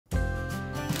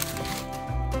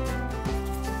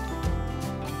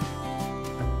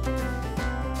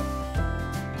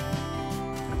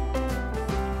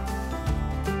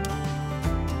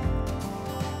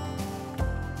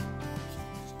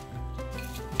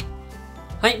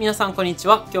はい、皆さんこんにち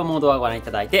は。今日も動画をご覧い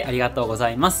ただいてありがとうござ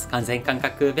います。完全感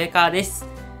覚ベーカーです。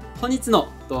本日の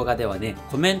動画ではね、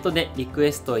コメントでリク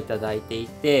エストをいただいてい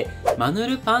て、マヌ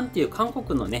ルパンっていう韓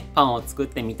国のね、パンを作っ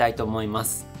てみたいと思いま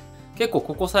す。結構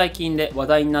ここ最近で話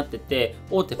題になってて、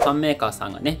大手パンメーカーさ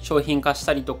んがね、商品化し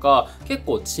たりとか、結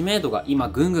構知名度が今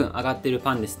ぐんぐん上がってる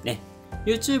パンですね。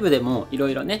YouTube でもいろ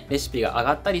いろねレシピが上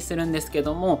がったりするんですけ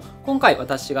ども、今回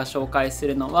私が紹介す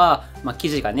るのは、生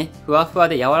地がねふわふわ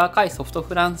で柔らかいソフト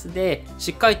フランスで、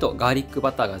しっかりとガーリック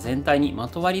バターが全体にま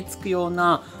とわりつくよう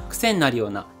な癖になるよ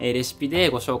うなレシピで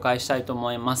ご紹介したいと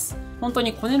思います。本当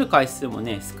にこねる回数も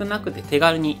ね少なくて手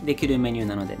軽にできるメニュー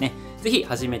なのでね、是非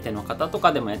初めての方と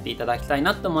かでもやっていただきたい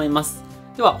なと思います。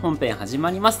では本編始ま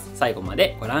ります。最後ま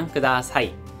でご覧くださ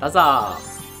い。どうぞ。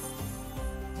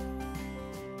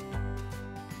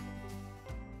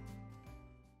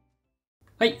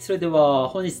はい、それでは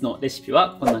本日のレシピ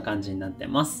はこんな感じになって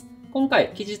ます。今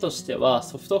回生地としては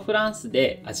ソフトフランス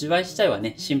で、味わい自体は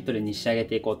ねシンプルに仕上げ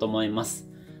ていこうと思います。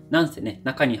なんせね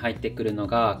中に入ってくるの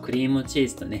がクリームチー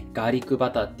ズとねガーリックバ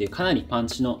ターっていうかなりパン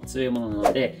チの強いものな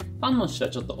ので、パンの質は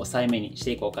ちょっと抑えめにして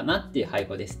いこうかなっていう配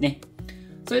合ですね。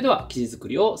それでは生地作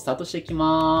りをスタートしていき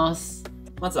ます。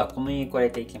まずは小麦粉を入れ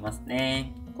ていきます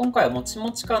ね。今回はもち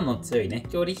もち感の強いね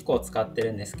強力粉を使って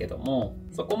るんですけども、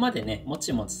そこまでねも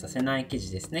ちもちさせない生地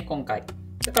ですね今回。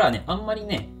だからねあんまり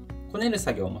ねこねる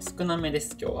作業も少なめで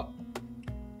す今日は。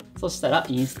そしたら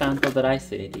インスタントドライ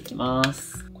ス入れていきま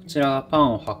す。こちらはパ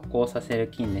ンを発酵させる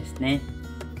菌ですね。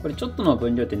これちょっとの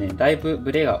分量でねだいぶ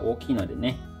ブレが大きいので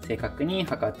ね、正確に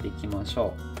測っていきまし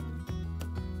ょ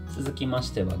う。続きまし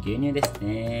ては牛乳です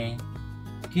ね。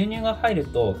牛乳が入る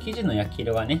と生地の焼き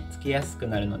色がねつけやすく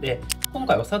なるので、今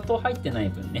回お砂糖入ってない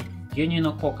分ね牛乳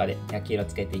の効果で焼き色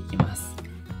つけていきます。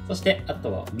そしてあ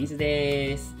とはお水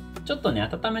です。ちょっとね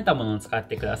温めたものを使っ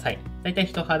てください。だいたい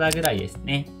人肌ぐらいです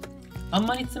ね。あん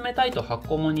まり冷たいと発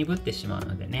酵も鈍ってしまう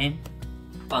のでね。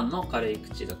パンの軽い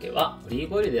口どけはオリー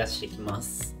ブオイルで出していきま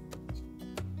す。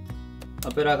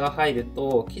油が入る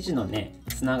と生地のね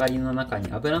つながりの中に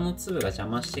油の粒が邪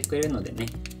魔してくれるのでね、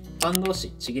パン同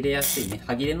士ちぎれやすいね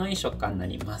歯切れのいい食感にな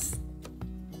ります。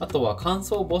あとは乾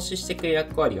燥を防止してくれる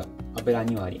役割が油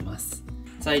にはあります。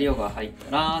材料が入っ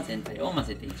たら全体を混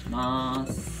ぜていきま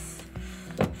す。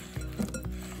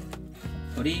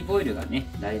オリーブオイルがね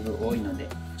だいぶ多いので、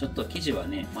ちょっと生地は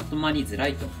ねまとまりづら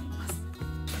いと思います。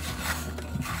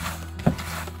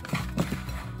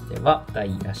では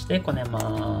台出してこね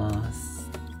ます。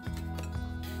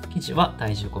生地は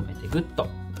体重込めてグッと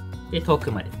で遠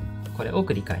くまで、これを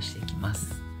繰り返していきま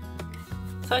す。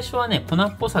最初はね粉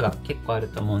っぽさが結構ある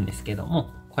と思うんですけども、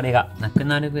これがなく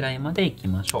なるぐらいまでいき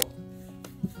ましょう。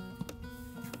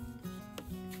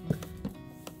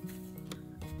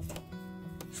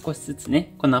少しずつ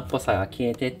ね粉っぽさが消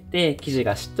えてって生地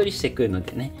がしっとりしてくるの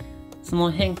でね、そ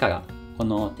の変化がこ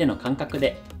の手の感覚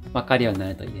で分かるようにな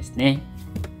るといいですね。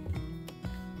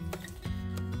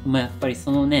やっぱり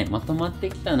そのねまとまって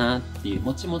きたなっていう、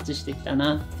もちもちしてきた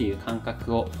なっていう感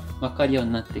覚を分かるよう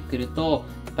になってくると、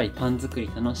やっぱりパン作り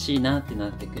楽しいなってな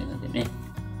ってくるのでね。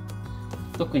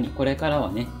特にこれから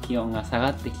はね気温が下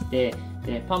がってきて、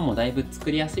でパンもだいぶ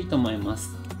作りやすいと思いま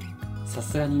す。さ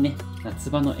すがにね夏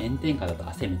場の炎天下だと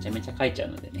汗めちゃめちゃかいちゃう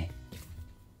のでね。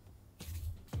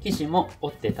生地も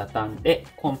折って畳んで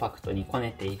コンパクトにこ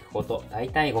ねていくこと、だい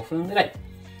たい5分ぐらい。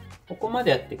ここまで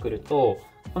やってくると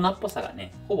粉っぽさが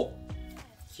ねほぼ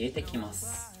消えてきま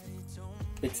す。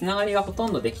でつながりがほと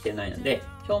んどできてないので、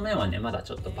表面はねまだ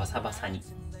ちょっとバサバサに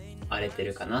荒れて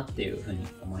るかなっていうふうに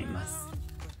思います。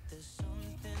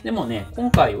でもね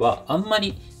今回はあんま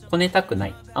りこねたくな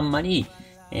い、あんまり、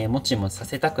もちもちさ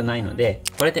せたくないので、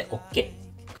これで OK。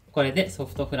 これでソ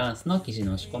フトフランスの生地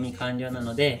の仕込み完了な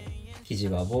ので、生地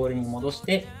はボウルに戻し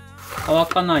て乾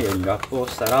かないようにラップを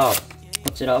したら、こ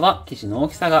ちらは生地の大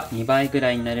きさが2倍ぐ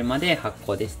らいになるまで発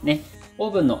酵ですね。オ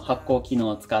ーブンの発酵機能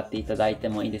を使っていただいて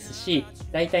もいいですし、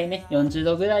だいたいね40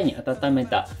度ぐらいに温め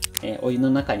た、お湯の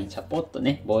中にチャポッと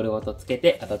ねボウルごとつけ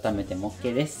て温めても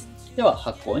OK です。では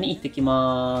発酵に行ってき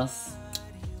ます。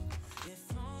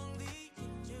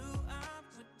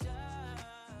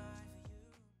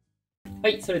は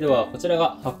い、それではこちら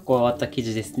が発酵終わった生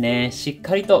地ですね。しっ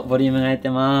かりとボリュームが出て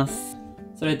ます。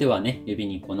それではね指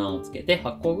に粉をつけて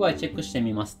発酵具合チェックして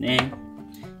みますね。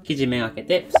生地目がけ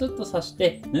てプスッと刺し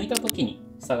て抜いた時に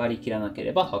塞がりきらなけ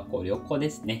れば発酵良好で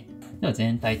すね。では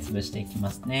全体潰していきま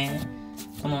すね。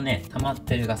このね溜まっ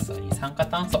てるガスは二酸化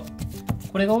炭素、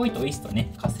これが多いとイースト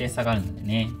ね活性下がるので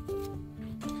ね。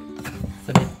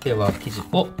それでは生地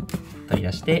を取り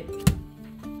出して、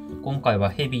今回は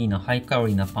ヘビーなハイカロ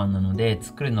リーなパンなので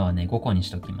作るのはね5個に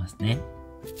しておきますね。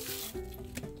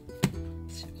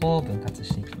を分割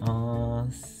していきま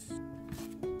す。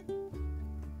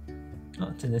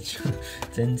あ、全然違う。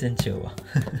全然違うわ。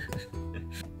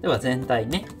では全体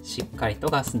ね、しっかりと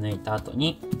ガス抜いた後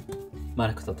に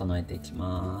丸く整えていき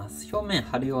ます。表面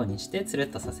貼るようにしてつるっ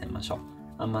とさせましょう。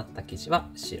余った生地は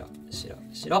白。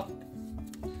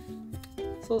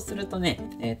そうすると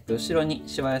ね、後ろに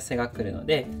しわ寄せが来るの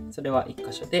で、それは1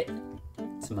箇所で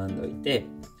つまんでおいて、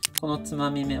このつ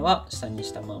まみ目は下に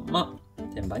したまんま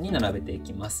天板に並べてい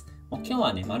きます。もう今日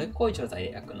はね、丸っこい状態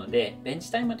で焼くので、レン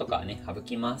ジタイムとかはね、省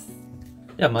きます。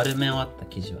では丸め終わった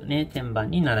生地はね、天板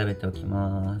に並べておき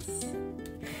ます。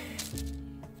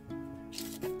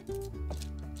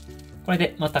これ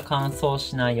でまた乾燥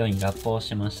しないようにラップを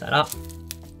しましたら、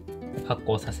発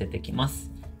酵させていきます。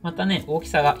またね、大き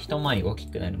さが一回り大き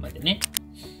くなるまでね、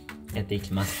やってい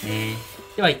きますね。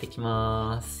では行ってき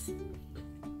ます。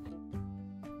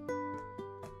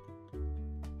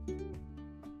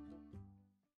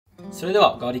それで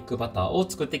はガーリックバターを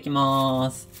作っていき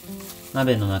ます。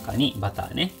鍋の中にバタ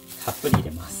ーね、たっぷり入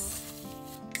れます。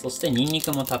そしてニンニ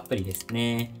クもたっぷりです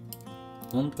ね。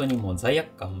本当にもう罪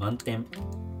悪感満点。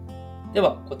で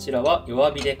はこちらは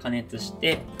弱火で加熱し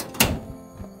て、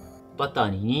バター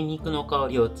にニンニクの香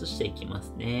りを移していきま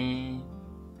すね。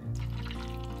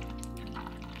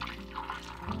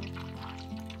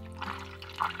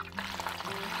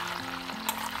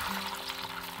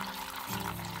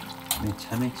めち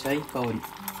ゃめちゃいい香り。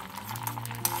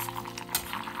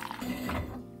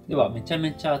ではめちゃ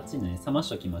めちゃ熱いので冷まし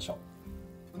ておきましょう。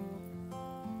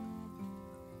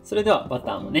それではバ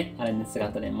ターもね、粗熱が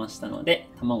取れましたので、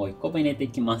卵1個分入れてい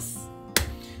きます。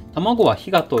卵は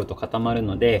火が通ると固まる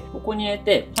ので、ここに入れ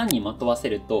てパンにまとわせ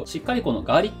ると、しっかりこの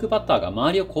ガーリックバターが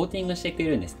周りをコーティングしてく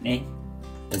れるんですね。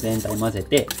全体混ぜ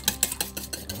て、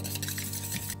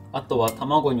あとは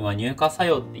卵には乳化作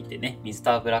用って言ってね、水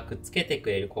と油くっつけてく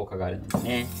れる効果があるので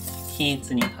ね、均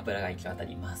一に油が行き渡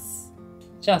ります。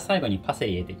じゃあ最後にパセ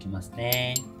リ入れていきます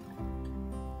ね。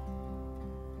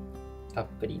たっ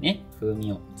ぷりね、風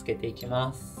味をつけていき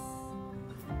ます。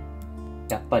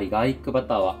やっぱりガーリックバ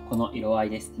ターはこの色合い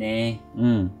ですね。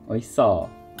美味しそ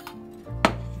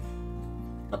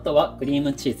う。あとはクリー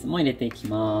ムチーズも入れていき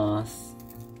ます。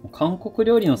韓国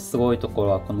料理のすごいとこ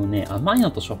ろはこのね、甘いの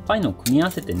としょっぱいのを組み合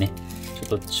わせてね、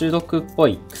ちょっと中毒っぽ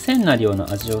い癖になるような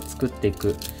味を作ってい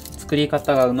く作り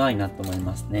方がうまいなと思い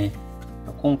ますね。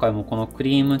今回もこのク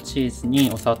リームチーズ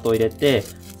にお砂糖を入れて、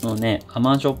このね、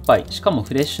甘じょっぱい、しかも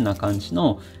フレッシュな感じ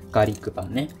のガーリックパ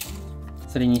ンね、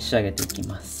それに仕上げていき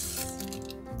ます。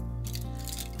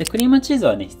で、クリームチーズ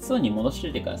はね、室温に戻してお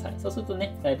いてください。そうすると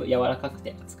ね、だいぶ柔らかく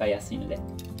て扱いやすいので。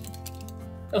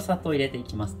お砂糖を入れてい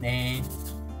きますね。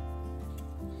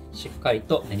しっかり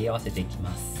と練り合わせていき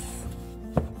ます。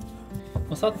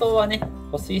お砂糖はね、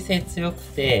保水性強く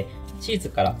て、チーズ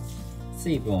から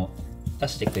水分を出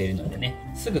してくれるので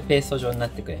ね、すぐペースト状になっ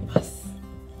てくれます。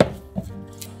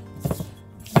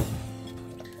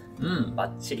バ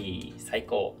ッチリ、最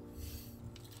高。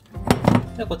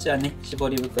ではこちらね、絞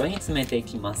り袋に詰めてい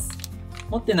きます。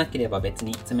持ってなければ別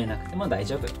に詰めなくても大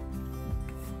丈夫。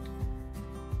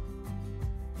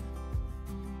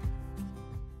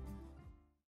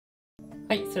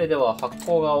はい、それでは発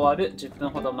酵が終わる10分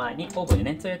ほど前にオーブンに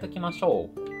熱を入れておきましょ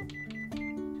う。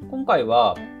今回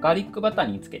はガーリックバター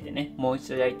につけてね、もう一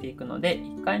度焼いていくので、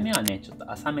1回目はね、ちょっ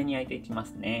と浅めに焼いていきま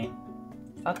すね。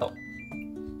スタート。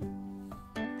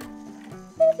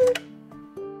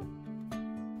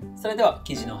それでは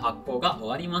生地の発酵が終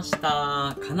わりました。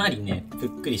かなりね、ぷっ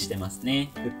くりしてますね。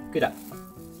ふっくら。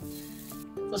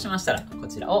そうしましたら、こ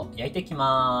ちらを焼いていき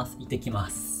ます。いってきま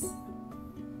す。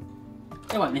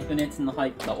ではね、予熱の入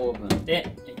ったオーブン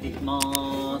で焼いていき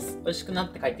ます。美味しくな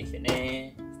って帰ってきて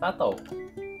ね。スタート。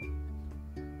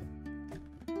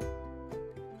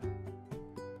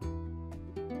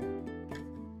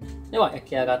では焼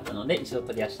き上がったので一度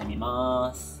取り出してみ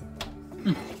ます。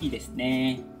いいです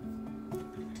ね。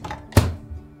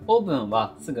オーブン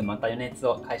はすぐまた予熱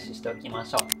を開始しておきま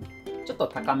しょう。ちょっと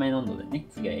高めの温度でね、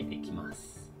次は焼いていきま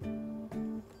す。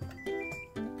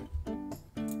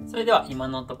それでは今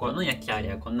のところの焼き上がり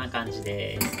はこんな感じ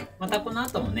です。またこの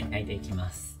後もね、焼いていきま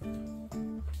す。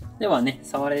ではね、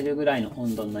触れるぐらいの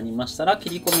温度になりましたら切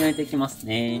り込みを焼いていきます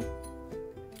ね。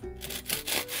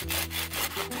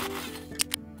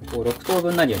こう6等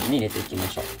分になるようにね、入れていきま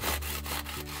しょう。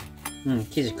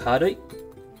生地軽い。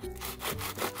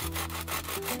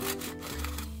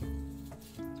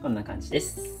こんな感じで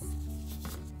す。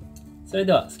それ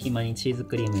では隙間にチーズ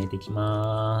クリーム入れていき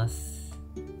ます。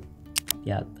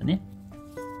ピャーっとね。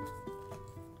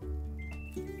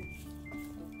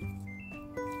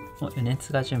もう余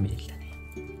熱が準備できたね。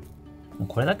もう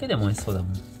これだけでも美味しそうだも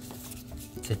ん。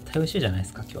絶絶対美味しいじゃないで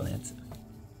すか、今日のやつ。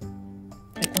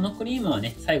でこのクリームは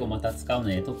ね、最後また使うの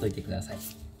で取っといてください。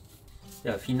で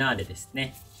はフィナーレです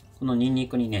ね。このニンニ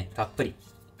クにね、たっぷり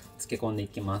漬け込んでい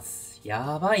きます。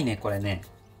やばいね、これね。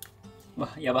う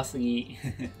わ、やばすぎ。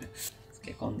漬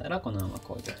け込んだらこのまま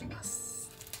こう置いておきます。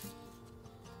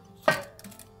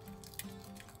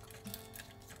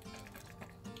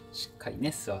しっかりね、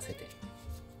吸わせて。よ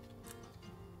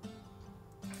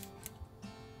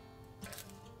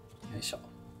いしょ。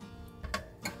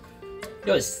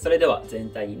よし、それでは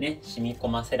全体にね、染み込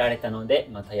ませられたので、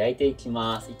また焼いていき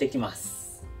ます。いってきま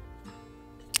す。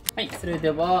はい、それ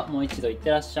ではもう一度いって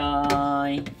らっしゃ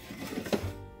い。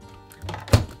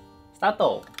スター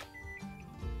ト。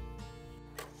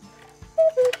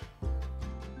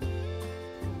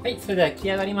はい、それでは焼き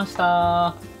上がりまし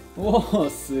た。おお、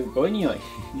すごい匂い。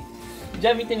じ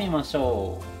ゃあ見てみまし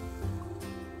ょ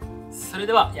う。それ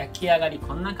では焼き上がり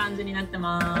こんな感じになって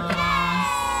ます。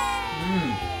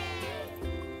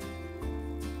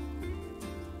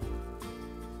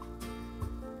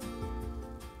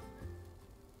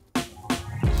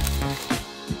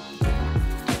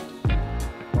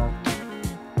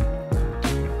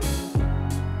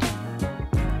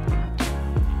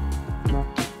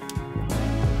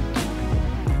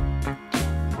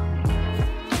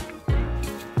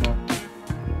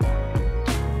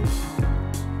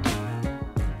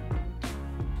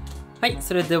はい、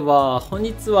それでは本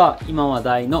日は今話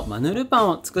題のマヌルパン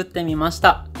を作ってみまし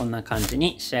た。こんな感じ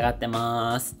に仕上がって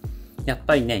ます。やっ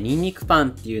ぱりね、ニンニクパン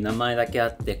っていう名前だけあ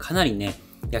ってかなりね、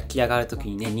焼き上がる時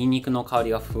にね、ニンニクの香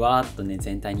りがふわーっとね、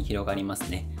全体に広がりま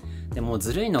すね。でもう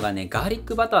ずるいのがね、ガーリッ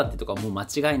クバターってとこはもう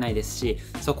間違いないですし、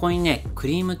そこにね、ク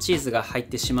リームチーズが入っ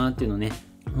てしまうっていうのね、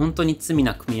本当に罪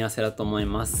な組み合わせだと思い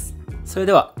ます。それ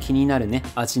では気になるね、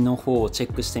味の方をチェ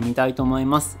ックしてみたいと思い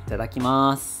ます。いただき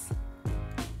ます。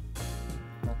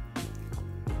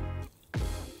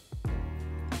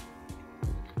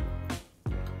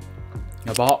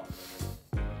やば。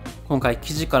今回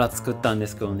生地から作ったんで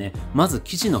すけどね、まず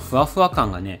生地のふわふわ感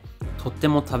がね、とって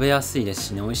も食べやすいです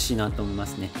しね、美味しいなと思いま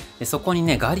すね。でそこに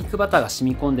ね、ガーリックバターが染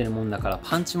み込んでるもんだから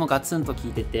パンチもガツンと効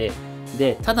いてて、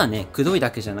でただね、くどい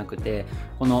だけじゃなくて、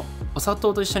このお砂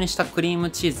糖と一緒にしたクリーム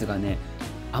チーズがね、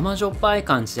甘じょっぱい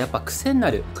感じでやっぱ癖に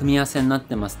なる組み合わせになっ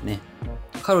てますね。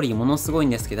カロリーものすごいん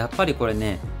ですけど、やっぱりこれ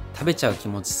ね、食べちゃう気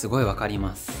持ちすごいわかり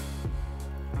ます。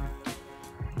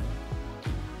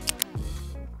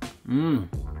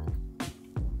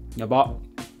やば。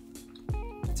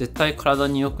絶対体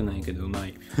に良くないけどうま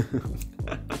い。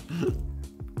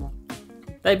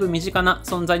だいぶ身近な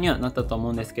存在にはなったと思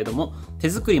うんですけども、手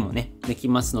作りもね、でき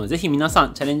ますので、ぜひ皆さ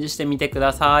んチャレンジしてみてく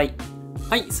ださい。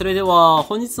はい、それでは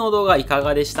本日の動画いか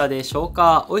がでしたでしょう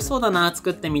か。美味しそうだな、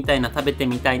作ってみたいな、食べて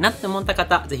みたいなって思った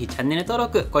方、ぜひチャンネル登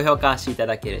録、高評価していた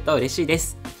だけると嬉しいで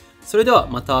す。それでは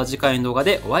また次回の動画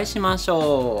でお会いしまし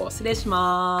ょう。失礼し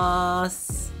ま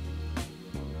す。